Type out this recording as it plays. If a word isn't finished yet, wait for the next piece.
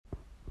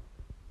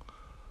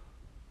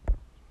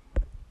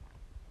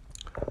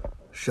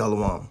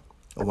Shalawam.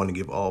 I want to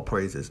give all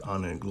praises,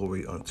 honor, and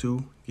glory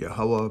unto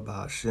YAHAWAH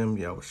BAHASHAM,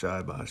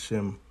 YAHWASHI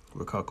BAHASHAM,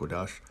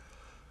 QADASH.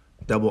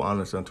 Double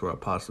honors unto our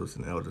apostles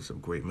and elders of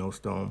Great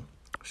Millstone.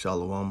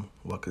 Shalawam,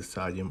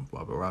 CHASAADYAM,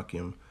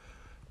 Barakyam.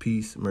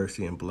 Peace,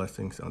 mercy, and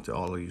blessings unto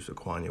all of you,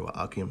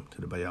 Barakyam, to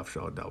the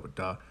BAYATH,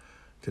 DAWADA,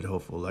 to the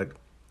hopeful elect.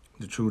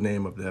 The true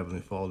name of the Heavenly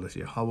Father is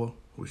Yahweh,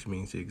 which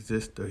means he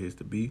exists or he is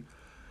to be.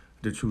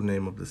 The true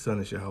name of the Son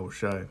is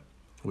YAHAWASHI,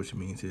 which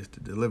means he is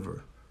the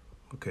deliverer.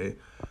 Okay?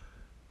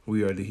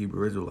 We are the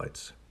Hebrew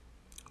Israelites.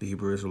 The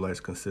Hebrew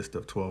Israelites consist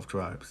of 12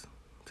 tribes.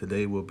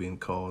 Today we're being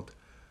called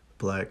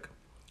Black,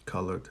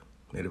 Colored,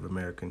 Native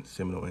American,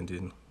 Seminole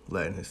Indian,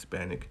 Latin,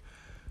 Hispanic,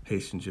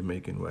 Haitian,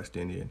 Jamaican, West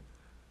Indian.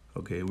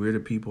 Okay, we're the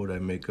people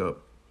that make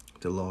up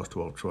the lost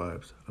 12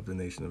 tribes of the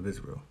nation of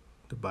Israel.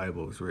 The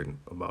Bible is written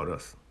about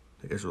us,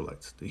 the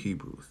Israelites, the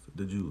Hebrews,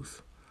 the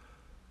Jews,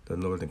 the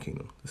Northern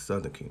Kingdom, the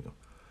Southern Kingdom.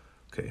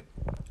 Okay,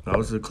 now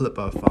this is a clip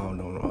I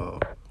found on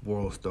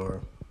World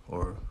Star,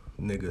 or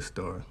Nigga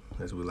Star,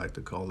 as we like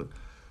to call it.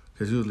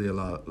 There's usually a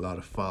lot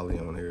of folly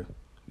on here,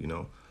 you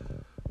know,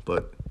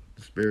 but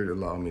the Spirit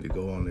allowed me to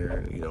go on there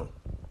and, you know,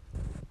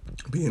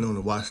 being on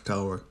the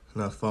watchtower,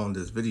 and I found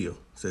this video. It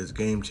says,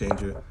 game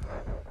changer,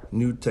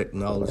 new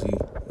technology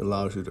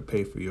allows you to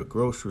pay for your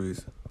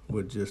groceries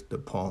with just the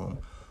palm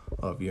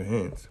of your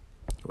hands,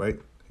 right?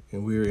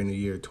 And we're in the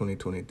year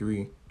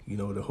 2023, you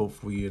know, the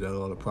hopeful year that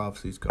all the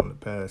prophecies come to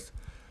pass.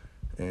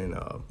 And,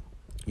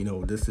 you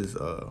know, this is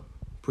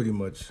pretty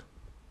much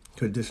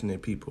conditioning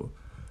people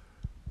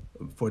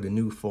for the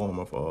new form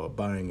of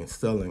buying and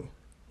selling,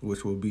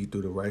 which will be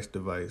through the rice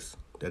device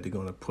that they're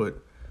going to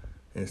put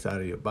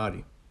inside of your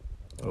body.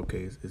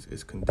 Okay,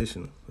 it's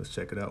conditioning. Let's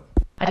check it out.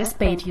 I just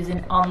paid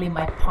using only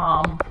my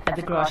palm at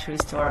the grocery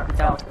store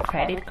without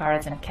credit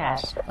cards and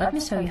cash. Let me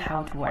show you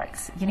how it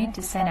works. You need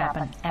to sign up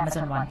on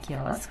Amazon One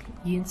kiosk.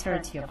 You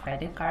insert your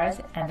credit cards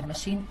and the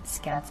machine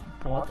scans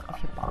both of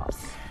your palms.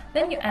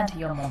 Then you enter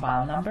your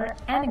mobile number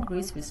and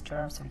agrees with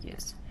terms of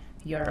use.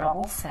 You're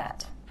all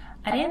set.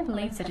 I didn't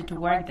believe that it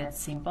worked that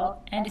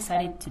simple and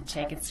decided to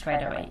check it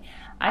straight away.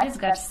 I just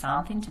got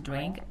something to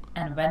drink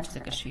and went to the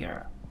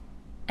cashier.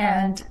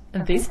 And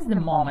this is the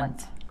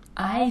moment.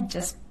 I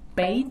just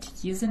paid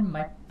using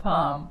my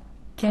palm.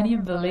 Can you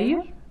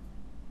believe?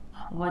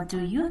 What do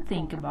you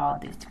think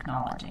about this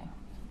technology?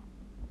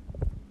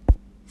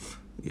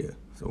 Yeah,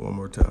 so one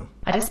more time.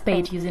 I just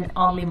paid using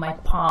only my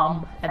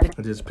palm. I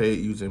just paid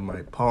using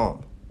my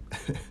palm.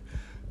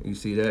 You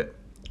see that?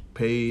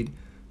 Paid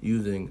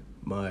using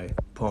my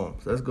palm.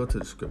 So let's go to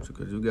the scripture,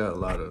 because you got a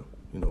lot of,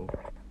 you know,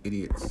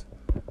 idiots,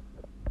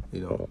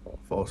 you know,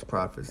 false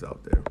prophets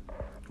out there,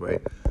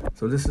 right?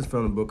 So this is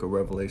from the book of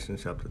Revelation,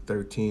 chapter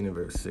 13 and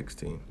verse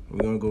 16. We're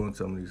going to go into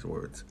some of these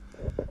words.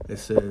 It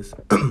says,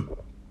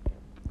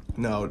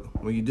 now,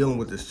 when you're dealing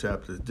with this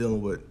chapter, it's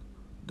dealing with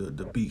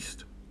the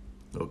beast,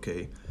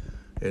 okay?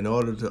 In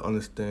order to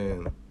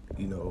understand,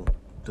 you know,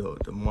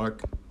 the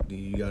mark,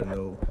 you got to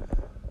know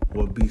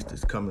what beast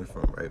is coming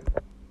from, right?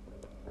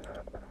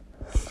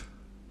 Let's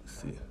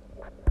see.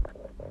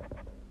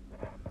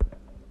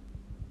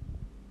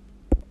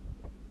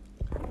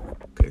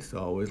 Okay, so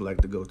I always like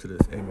to go to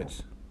this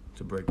image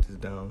to break this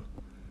down.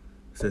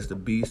 It says the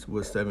beast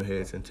with 7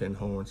 heads and 10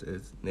 horns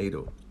is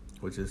NATO,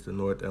 which is the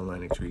North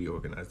Atlantic Treaty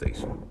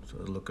Organization. So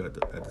let's look at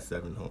the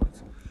 7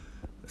 horns,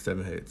 the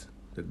 7 heads.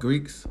 The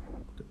Greeks,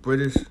 the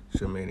British,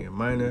 Germania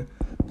Minor,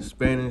 the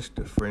Spanish,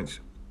 the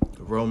French,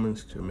 the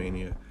Romans,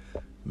 Germania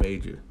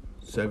Major.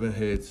 7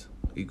 heads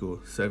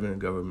equal 7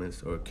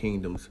 governments or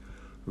kingdoms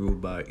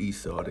ruled by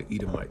Esau, the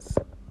Edomites.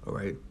 All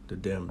right, the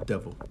damn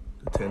devil.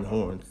 The 10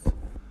 horns.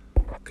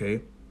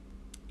 Okay,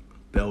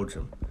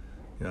 Belgium.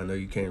 And I know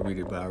you can't read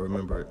it, but I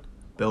remember it.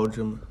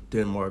 Belgium,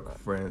 Denmark,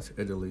 France,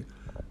 Italy,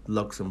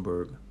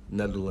 Luxembourg,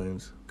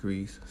 Netherlands,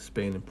 Greece,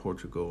 Spain and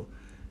Portugal,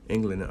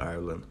 England and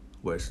Ireland,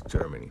 West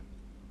Germany.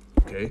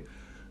 Okay,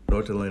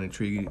 North Atlantic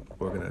Treaty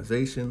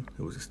Organization.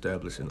 It was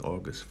established in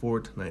August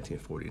 4th,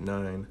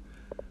 1949,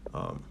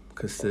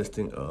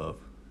 consisting of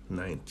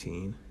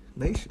 19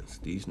 nations.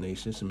 These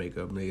nations make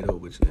up NATO,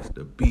 which is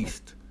the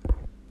beast.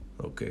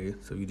 Okay,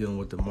 so you're dealing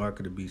with the mark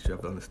of the beast. You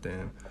have to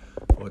understand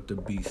what the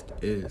beast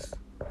is,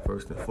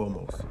 first and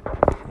foremost,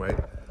 right?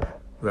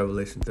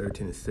 Revelation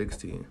 13 and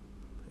 16.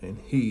 And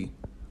he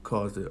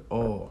caused it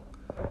all,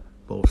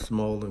 both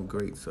small and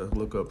great. So let's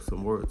look up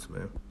some words,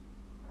 man.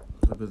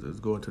 Let's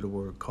go into the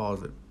word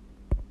cause it.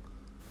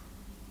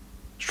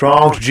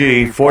 Strong's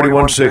G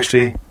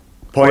 4160,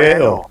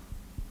 poieo.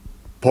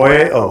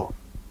 Poieo.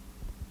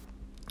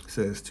 It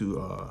says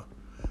to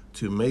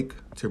make,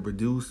 to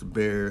produce,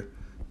 bear,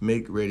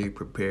 make ready,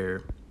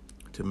 prepare,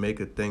 to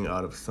make a thing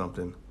out of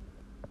something,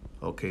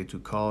 okay, to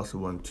cause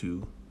one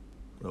to,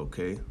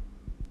 okay,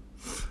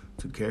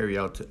 to carry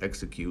out, to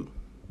execute,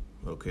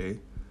 okay,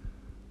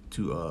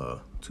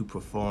 to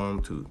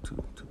perform, to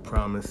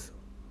promise.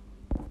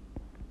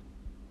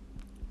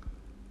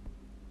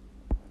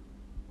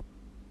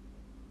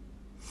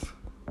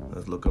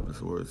 Let's look up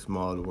this word,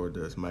 small, the word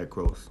that's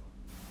micros.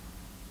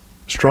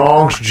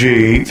 Strong's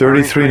G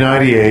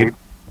 3398,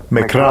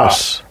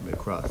 Mikras.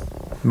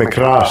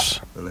 Mikras.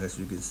 Unless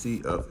you can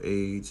see, of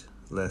age,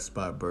 less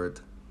by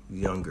birth,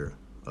 younger,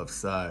 of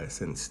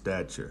size and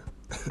stature.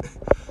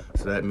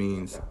 So that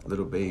means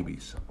little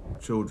babies,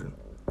 children.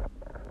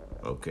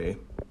 Okay.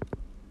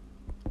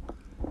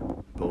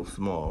 Both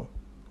small,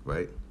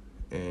 right?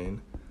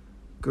 And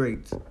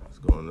great. Let's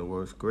go on the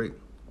words great.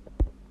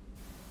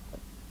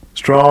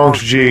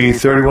 Strong's G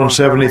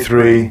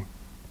 3173.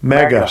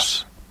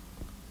 Megas.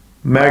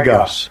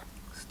 Megas.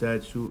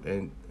 Statue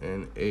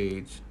and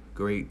age,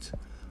 great,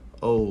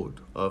 old,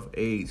 of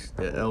age,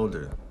 the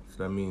elder.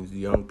 So that means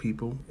young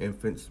people,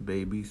 infants,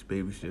 babies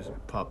just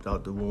popped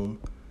out the womb.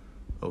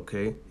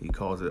 Okay, he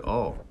calls it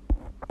all.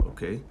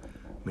 Okay,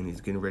 I mean he's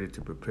getting ready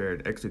to prepare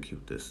and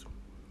execute this.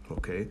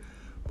 Okay,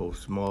 both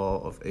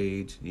small, of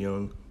age,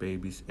 young,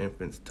 babies,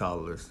 infants,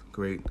 toddlers,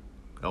 great,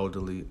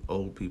 elderly,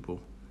 old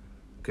people.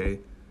 Okay,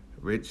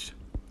 rich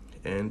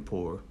and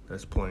poor,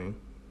 that's plain.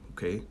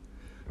 Okay,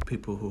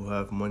 people who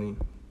have money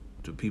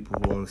to people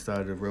who are on the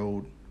side of the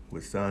road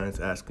with signs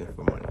asking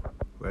for money,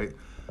 right?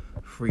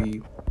 Free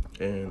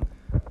and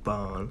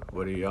bond,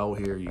 whether you're out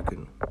here, you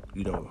can,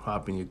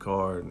 hop in your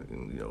car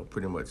and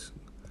pretty much,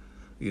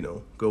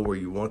 go where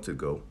you want to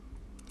go.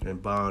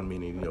 And bond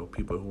meaning,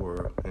 people who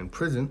are in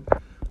prison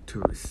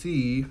to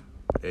receive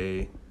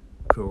a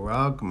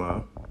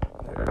charagma.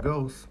 There it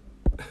goes.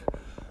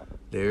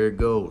 There it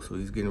goes. So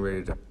he's getting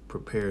ready to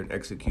prepare and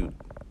execute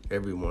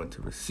everyone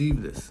to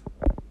receive this.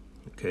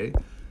 Okay?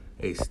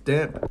 A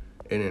stamp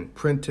and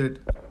imprinted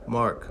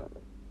mark.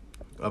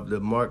 Of the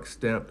mark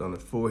stamped on the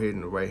forehead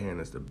and the right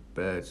hand is the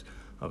badge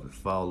of the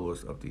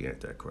followers of the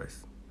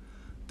Antichrist.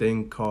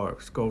 Thing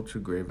carved, sculpture,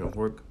 graven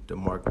work, the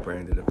mark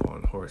branded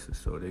upon horses.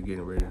 So they're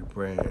getting ready to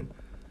brand,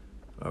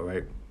 all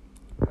right,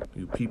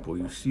 you people,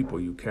 you sheep, or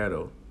you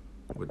cattle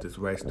with this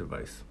rice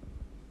device.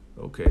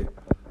 Okay?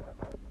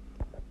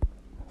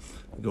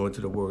 Going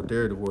to the word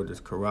there, the word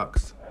is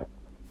karax.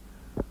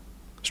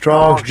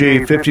 Strong's G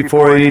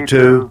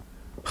 5482.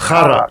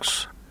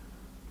 Charax.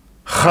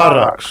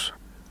 Charax.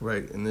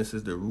 Right, and this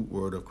is the root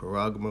word of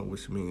charagma,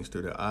 which means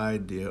to the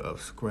idea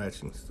of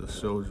scratching. So it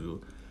shows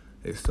you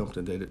it's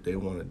something that they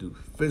want to do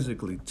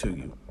physically to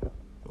you.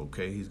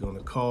 Okay, he's going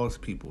to cause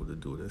people to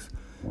do this.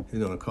 He's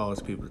going to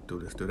cause people to do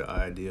this through the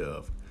idea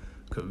of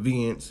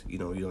convenience. You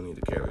don't need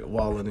to carry a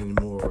wallet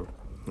anymore.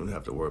 You don't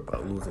have to worry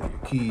about losing your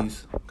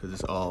keys because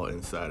it's all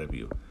inside of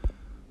you.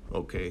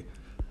 Okay,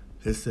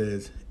 it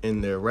says in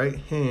their right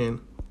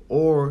hand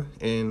or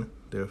in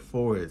their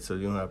forehead. So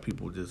you don't have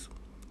people just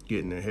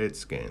getting their head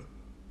scanned.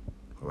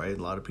 All right,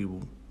 a lot of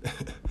people,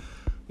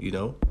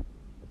 the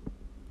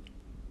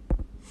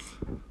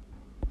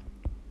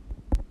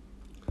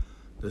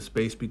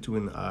space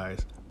between the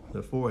eyes,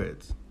 the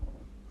foreheads.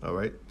 All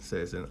right,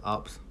 says in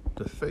ops,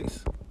 the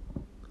face.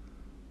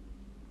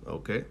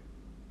 Okay,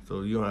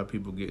 so you don't have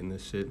people getting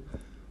this shit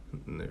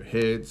in their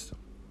heads.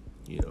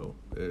 It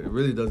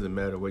really doesn't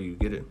matter where you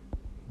get it.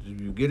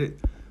 If you get it,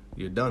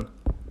 you're done.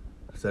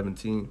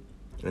 17,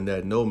 and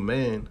that no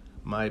man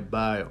might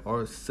buy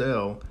or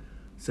sell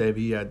save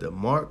he had the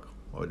mark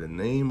or the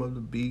name of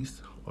the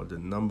beast or the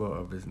number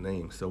of his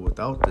name. So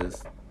without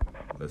this,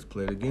 let's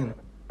play it again.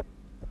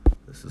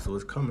 This is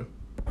what's coming.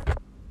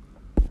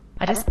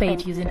 I just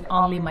paid using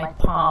only my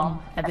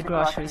palm at the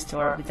grocery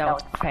store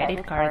without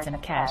credit cards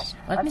and cash.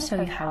 Let me show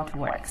you how it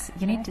works.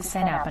 You need to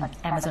sign up on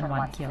Amazon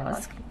One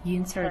kiosk. You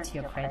insert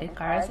your credit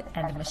cards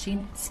and the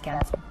machine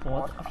scans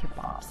both of your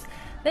palms.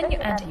 Then you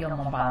enter your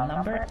mobile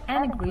number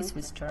and agrees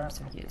with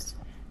terms of use.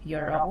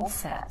 You're all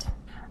set.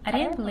 I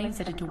didn't believe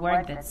that it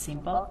worked that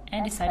simple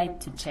and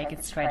decided to check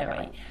it straight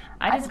away.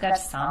 I just got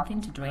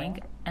something to drink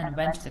and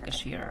went to the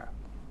cashier.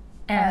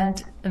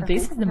 And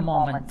this is the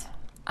moment.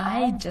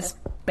 I just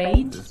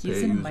paid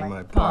using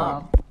my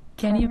palm.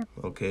 Can you?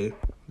 Okay,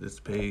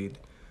 just paid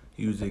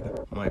using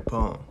my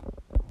palm.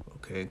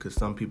 Okay, because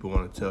some people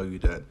want to tell you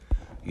that,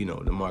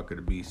 the mark of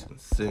the beast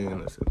is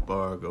sin, it's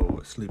embargo,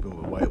 or sleeping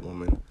with a white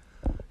woman.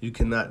 You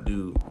cannot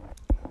do,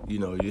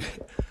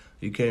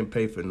 you can't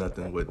pay for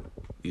nothing with,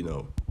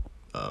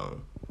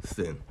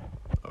 sin,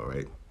 all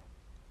right?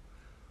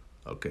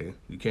 Okay,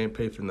 you can't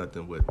pay for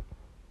nothing with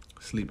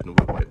sleeping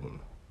with a white woman.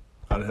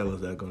 How the hell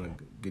is that going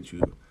to get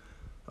you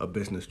a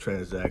business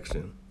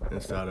transaction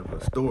inside of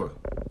a store?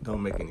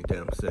 Don't make any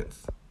damn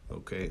sense,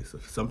 okay? So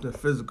something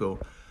physical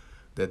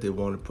that they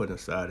want to put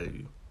inside of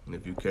you. And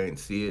if you can't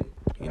see it,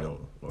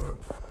 or,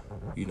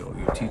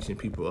 you're teaching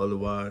people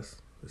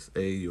otherwise, it's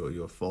A,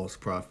 you're a false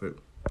prophet,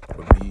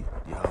 or B,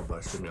 YAHAWAH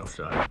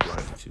BAHASHAM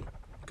blinded you,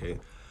 okay?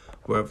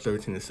 We're up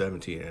 13 to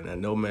 17, and that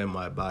no man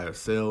might buy or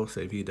sell,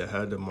 save he that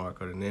had the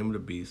mark or the name of the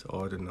beast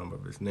or the number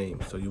of his name.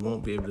 So you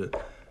won't be able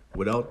to,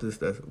 without this,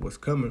 that's what's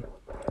coming,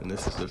 and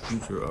this is the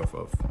future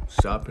of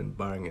shopping,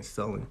 buying, and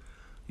selling.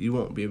 You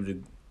won't be able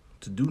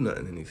to do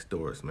nothing in these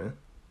stores, man.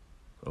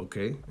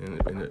 Okay?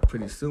 And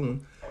pretty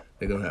soon,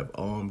 they're going to have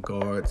armed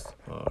guards,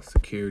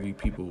 security,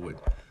 people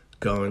with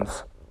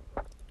guns.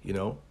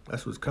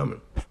 That's what's coming.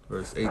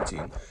 Verse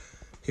 18.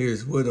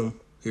 Here's wisdom.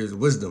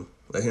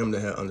 Let him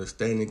that hath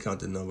understanding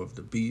count the number of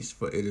the beast,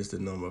 for it is the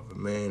number of a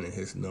man, and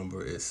his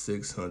number is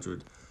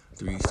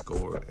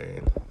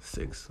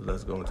 666. So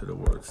let's go into the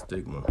word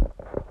stigma.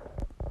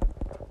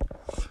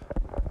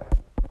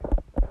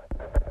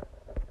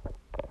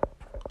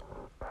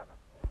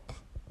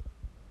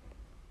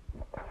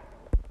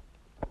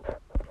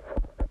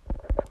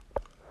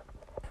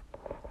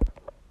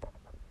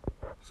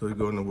 So we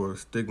go in the word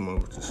stigma,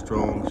 which is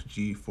Strong's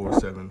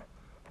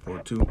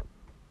G4742.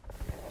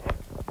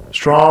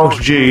 Strong's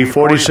G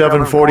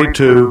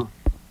 4742.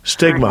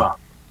 Stigma.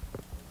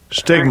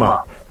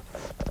 Stigma.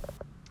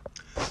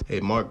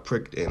 A mark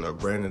pricked in or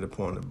branded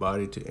upon the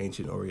body to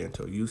ancient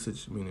Oriental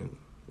usage, meaning,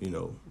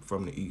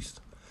 from the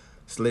East.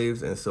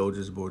 Slaves and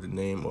soldiers bore the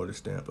name or the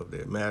stamp of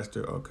their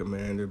master or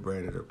commander,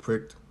 branded or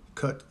pricked,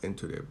 cut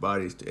into their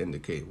bodies to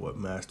indicate what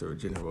master or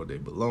general they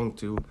belonged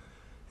to.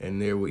 And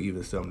there were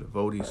even some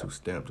devotees who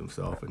stamped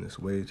themselves in this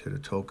way to the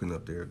token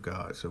of their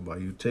God. So by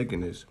you taking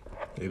this,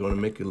 they're going to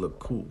make it look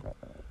cool.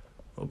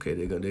 Okay,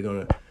 they're going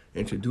to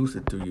introduce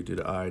it to you to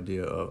the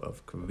idea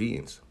of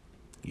convenience.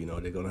 They're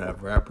going to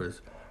have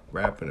rappers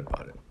rapping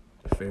about it.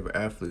 Your favorite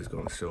athlete is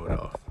going to show it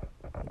off.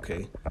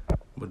 Okay,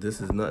 but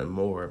this is nothing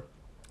more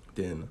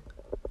than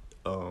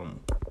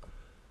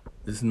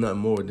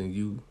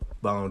you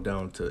bowing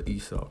down to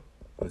Esau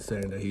and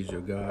saying that he's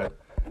your God,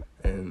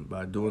 and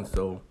by doing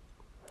so,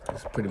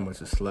 it's pretty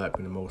much a slap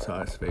in the Most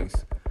High's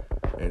face,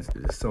 and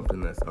it's something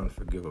that's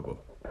unforgivable,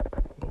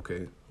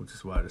 okay? Which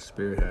is why the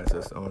Spirit has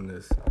us on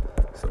this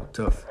so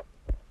tough.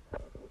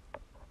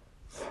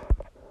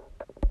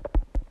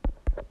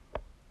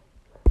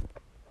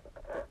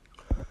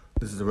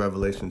 This is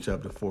Revelation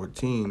chapter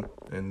 14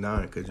 and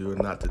 9, because you are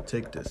not to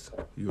take this.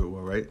 You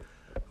are right.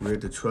 We're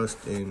to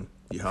trust in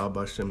YAHAWAH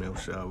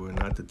BAHASHAM. We're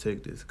not to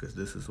take this, because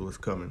this is what's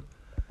coming.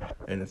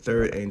 And the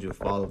third angel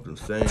followed them,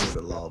 saying with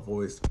a loud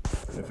voice,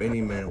 if any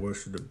man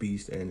worship the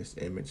beast and his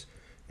image,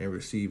 and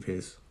receive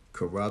his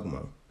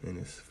charagma in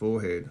his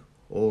forehead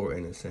or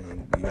in his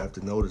hand. You have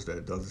to notice that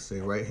it doesn't say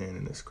right hand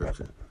in the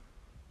scripture.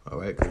 All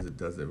right, because it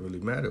doesn't really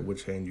matter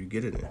which hand you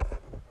get it in.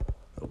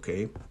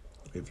 Okay,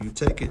 if you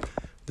take it,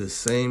 the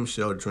same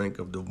shall drink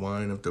of the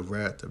wine of the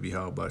wrath of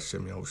Yahawah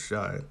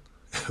Bahashaam,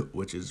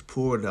 which is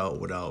poured out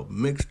without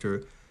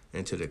mixture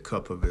into the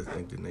cup of his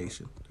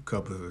indignation, the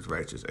cup of his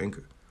righteous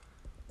anger.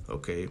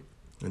 Okay,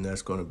 and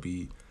that's going to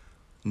be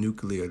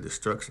nuclear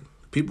destruction.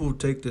 People who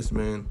take this,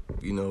 man,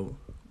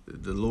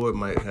 the Lord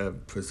might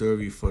have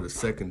preserved you for the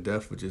second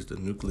death, which is the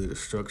nuclear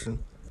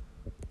destruction,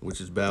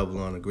 which is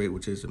Babylon the Great,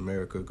 which is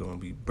America, going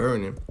to be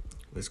burning.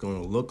 It's going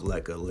to look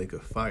like a lake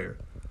of fire.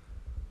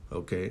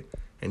 Okay,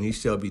 and he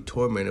shall be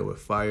tormented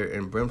with fire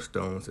and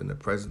brimstones in the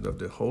presence of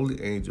the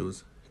holy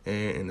angels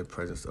and in the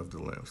presence of the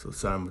Lamb. So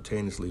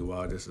simultaneously,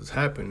 while this is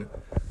happening,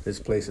 this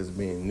place is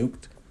being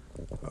nuked.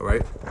 All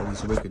right, all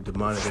these wicked,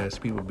 demonic ass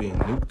people being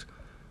nuked.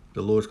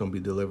 The Lord's going to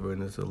be delivering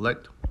his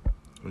elect,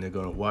 and they're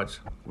going to watch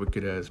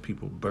wicked ass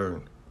people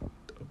burn.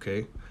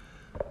 Okay,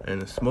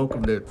 and the smoke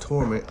of their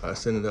torment I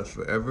send it up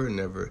forever and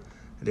ever.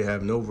 They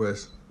have no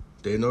rest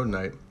day nor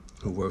night,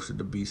 who worship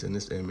the beast in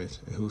his image,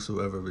 and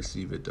whosoever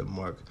receiveth the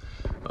mark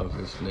of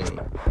his name.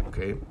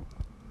 Okay,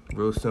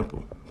 real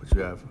simple. But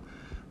you have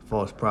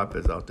false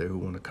prophets out there who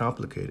want to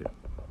complicate it.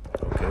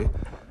 Okay,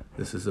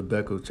 this is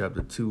Habakkuk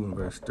chapter 2 and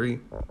verse 3.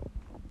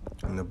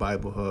 In the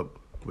Bible Hub,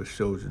 which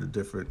shows you the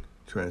different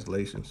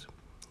translations.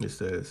 It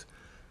says,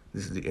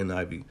 this is the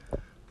NIV,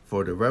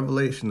 for the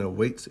revelation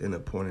awaits an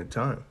appointed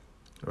time,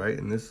 right?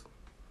 And this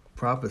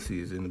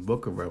prophecy is in the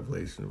book of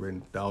Revelation,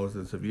 written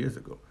thousands of years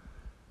ago.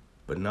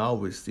 But now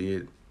we see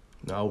it,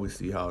 now we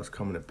see how it's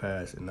coming to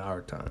pass in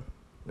our time.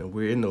 And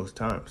we're in those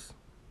times,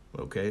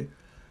 okay?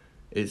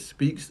 It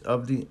speaks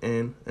of the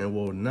end and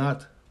will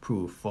not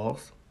prove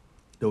false.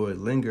 Though it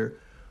linger,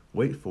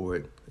 wait for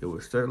it. It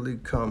will certainly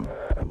come.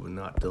 It will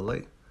not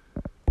delay.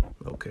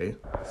 Okay,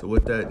 so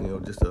with that,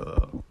 just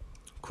a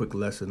quick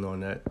lesson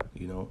on that,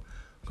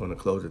 going to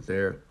close it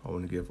there. I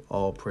want to give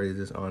all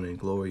praises, honor, and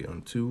glory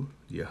unto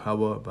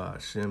YAHAWAH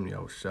BAHASHAM,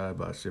 YAHWASHI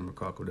BAHASHAM,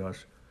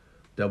 QADASH.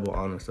 Double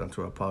honors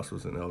unto our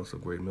apostles and elders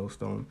of Great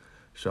Millstone.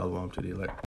 Shalawam to the elect.